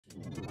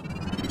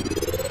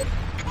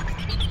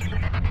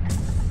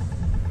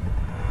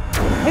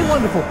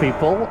wonderful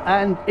people,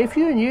 and if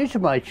you're new to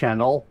my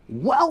channel,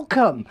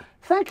 welcome!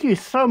 Thank you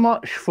so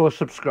much for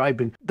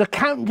subscribing. The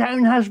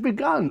countdown has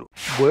begun.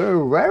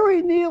 We're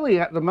very nearly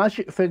at the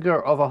magic figure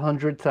of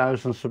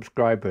 100,000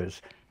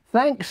 subscribers.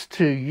 Thanks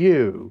to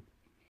you.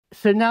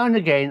 So now and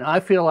again, I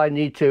feel I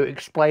need to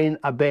explain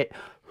a bit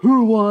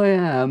who I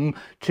am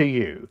to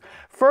you.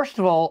 First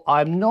of all,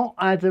 I'm not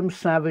Adam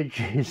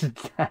Savage's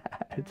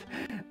dad.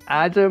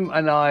 Adam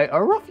and I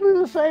are roughly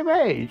the same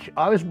age.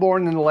 I was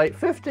born in the late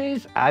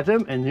 50s,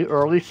 Adam in the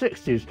early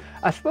 60s.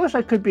 I suppose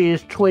I could be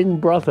his twin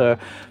brother,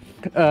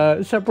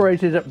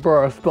 separated at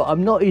birth, but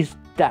I'm not his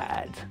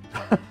dad.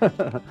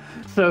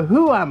 So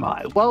who am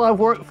I? Well, I've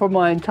worked for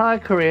my entire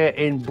career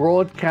in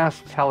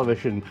broadcast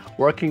television,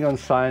 working on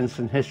science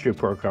and history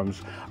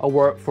programs. I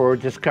worked for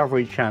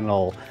Discovery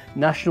Channel,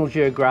 National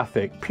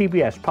Geographic,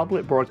 PBS,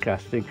 Public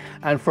Broadcasting,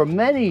 and for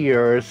many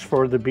years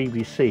for the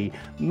BBC,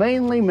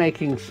 mainly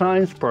making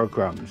science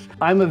programs.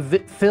 I'm a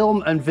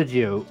film and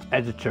video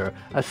editor,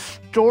 a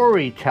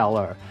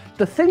storyteller.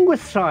 The thing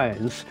with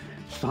science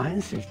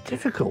is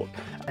difficult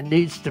and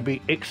needs to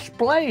be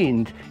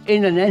explained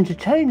in an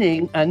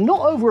entertaining and not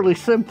overly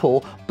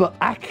simple but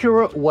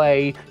accurate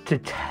way to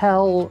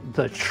tell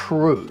the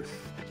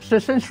truth. So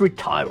since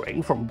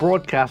retiring from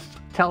broadcast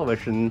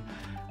television,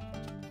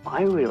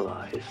 I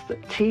realized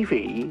that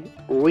TV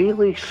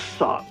really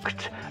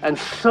sucked and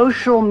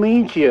social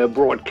media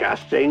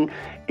broadcasting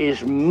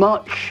is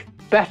much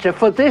better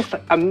for this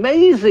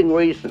amazing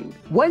reason.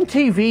 When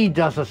TV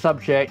does a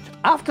subject,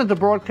 after the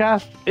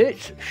broadcast,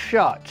 it's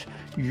shut.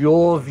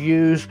 Your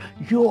views,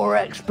 your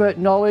expert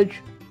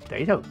knowledge,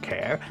 they don't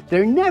care.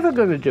 They're never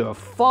going to do a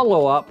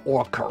follow-up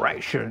or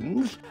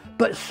corrections.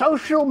 But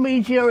social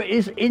media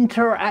is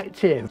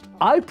interactive.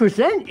 I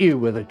present you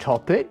with a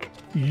topic.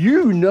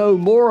 You know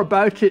more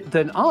about it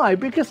than I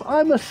because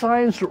I'm a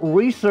science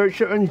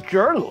researcher and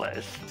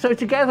journalist. So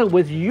together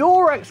with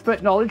your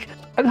expert knowledge,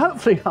 and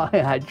hopefully I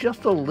add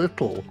just a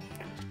little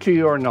to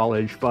your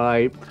knowledge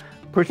by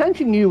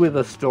presenting you with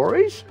the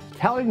stories,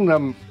 telling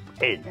them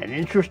in an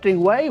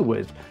interesting way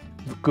with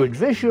good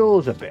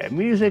visuals, a bit of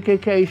music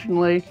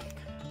occasionally,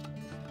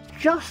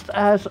 just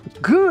as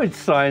good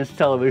science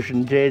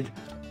television did,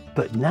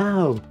 but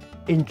now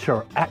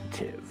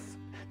interactive.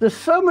 There's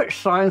so much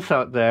science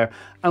out there,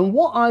 and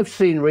what I've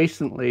seen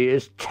recently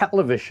is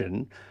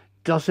television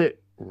does it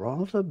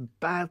rather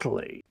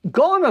badly.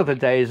 Gone are the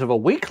days of a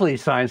weekly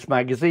science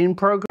magazine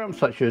program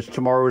such as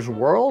Tomorrow's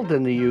World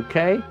in the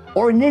UK,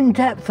 or an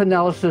in-depth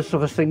analysis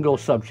of a single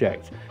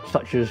subject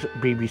such as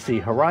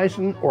BBC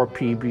Horizon or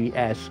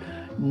PBS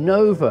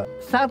Nova.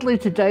 Sadly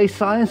today,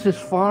 science is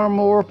far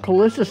more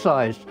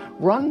politicized,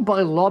 run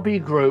by lobby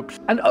groups,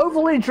 and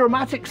overly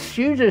dramatic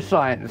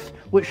pseudoscience,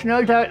 which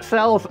no doubt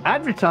sells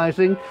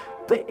advertising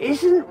but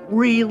isn't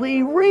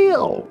really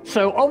real.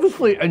 So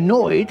obviously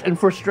annoyed and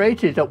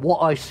frustrated at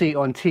what I see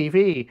on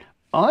TV,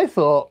 I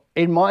thought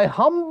in my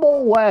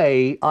humble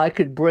way I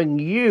could bring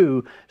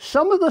you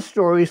some of the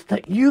stories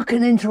that you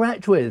can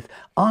interact with.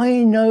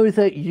 I know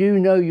that you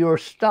know your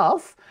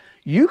stuff.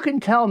 You can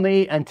tell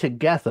me, and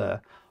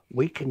together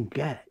we can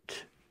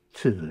get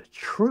to the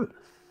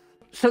truth.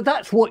 So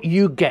that's what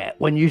you get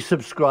when you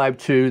subscribe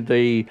to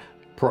the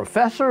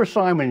Professor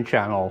Simon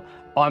channel.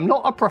 I'm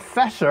not a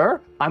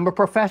professor, I'm a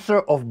professor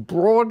of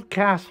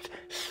broadcast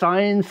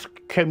science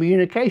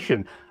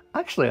communication.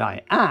 Actually,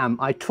 I am.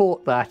 I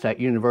taught that at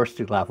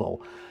university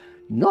level.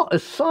 Not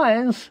as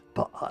science,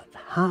 but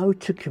how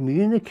to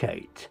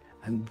communicate.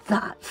 And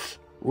that's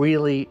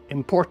really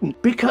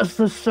important because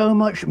there's so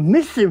much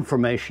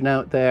misinformation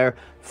out there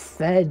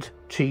fed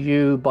to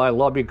you by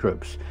lobby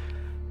groups.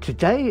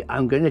 Today,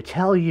 I'm going to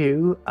tell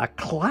you a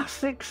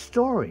classic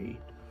story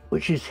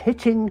which is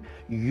hitting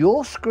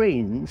your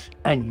screens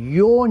and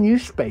your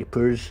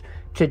newspapers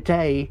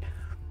today,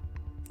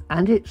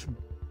 and it's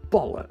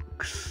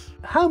bollocks.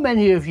 How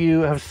many of you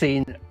have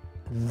seen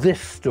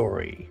this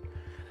story?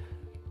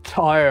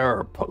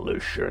 Tire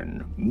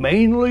pollution,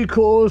 mainly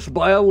caused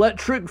by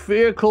electric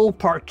vehicle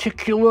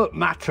particulate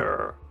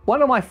matter.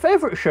 One of my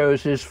favorite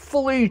shows is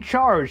Fully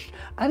Charged,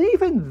 and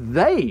even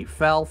they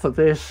fell for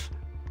this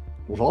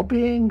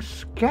lobbying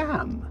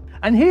scam.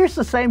 And here's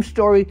the same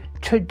story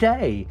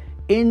today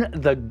in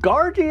the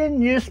Guardian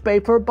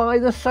newspaper by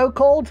the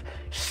so-called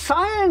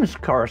science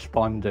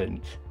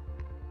correspondent.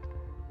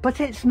 But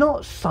it's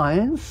not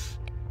science,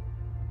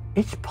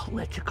 it's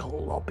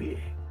political lobbying.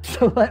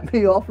 So let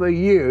me offer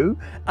you,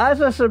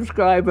 as a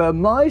subscriber,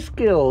 my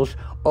skills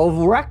of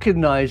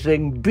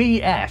recognizing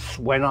BS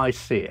when I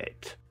see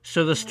it.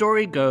 So the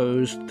story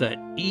goes that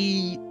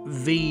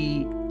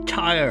EV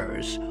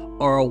tires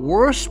are a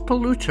worse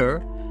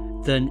polluter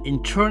than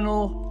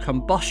internal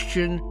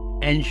combustion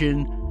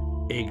engine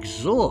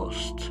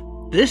exhaust.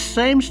 This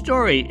same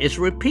story is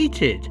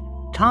repeated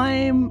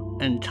time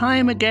and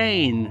time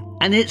again,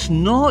 and it's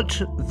not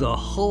the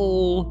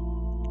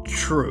whole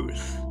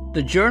truth.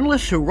 The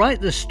journalists who write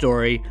this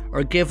story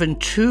are given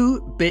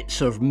two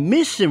bits of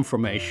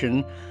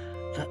misinformation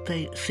that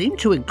they seem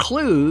to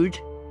include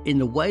in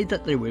the way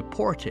that they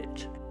report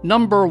it.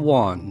 Number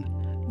one,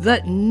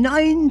 that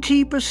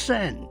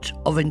 90%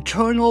 of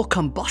internal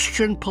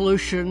combustion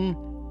pollution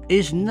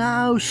is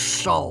now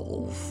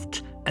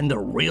solved, and the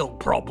real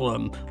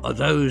problem are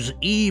those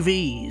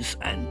EVs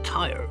and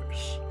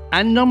tires.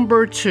 And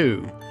number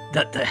 2,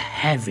 that the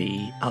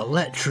heavy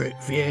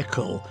electric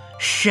vehicle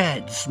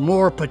sheds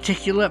more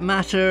particulate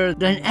matter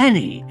than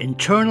any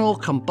internal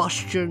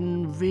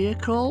combustion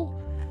vehicle?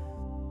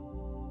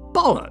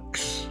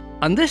 Bollocks.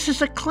 And this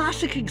is a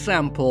classic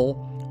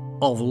example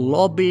of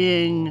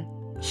lobbying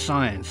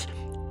science,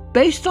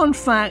 based on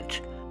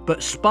fact,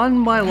 but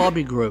spun by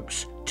lobby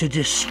groups to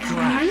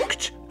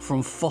distract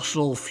from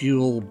fossil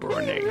fuel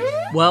burning.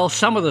 Well,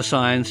 some of the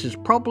science is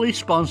probably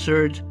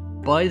sponsored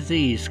by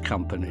these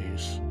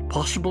companies,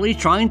 possibly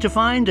trying to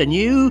find a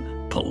new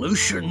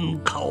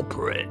pollution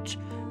culprit: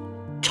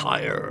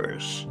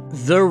 tires.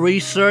 The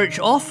research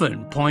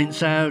often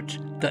points out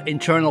that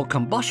internal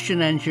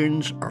combustion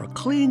engines are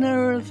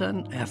cleaner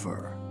than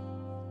ever.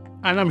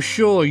 And I'm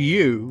sure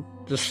you,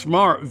 the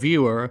smart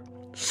viewer,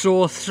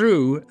 saw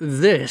through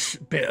this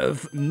bit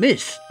of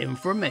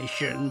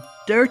misinformation.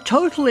 They're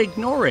totally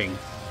ignoring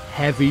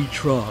heavy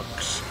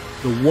trucks,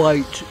 the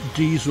white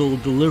diesel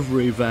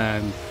delivery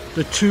van,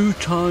 the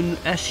 2-ton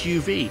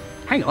SUV.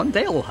 Hang on,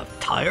 they all have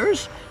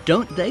tires.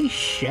 Don't they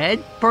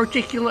shed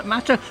particulate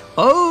matter?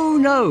 Oh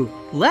no,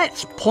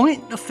 let's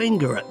point the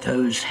finger at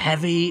those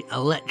heavy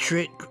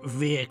electric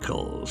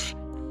vehicles,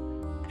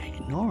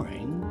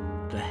 ignoring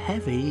the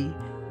heavy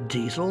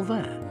diesel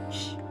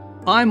vans.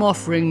 I'm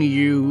offering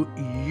you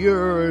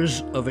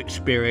years of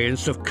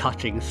experience of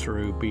cutting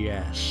through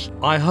BS.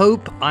 I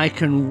hope I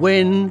can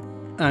win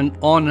and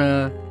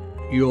honor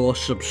your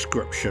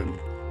subscription.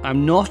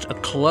 I'm not a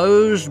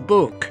closed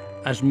book,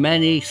 as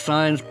many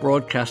science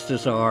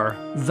broadcasters are.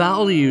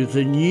 Value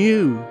the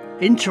new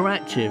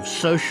interactive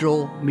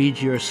social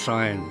media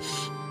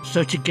science,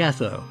 so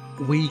together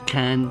we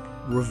can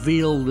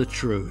reveal the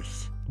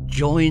truth.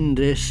 Join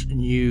this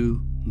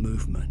new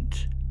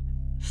movement.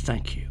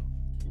 Thank you.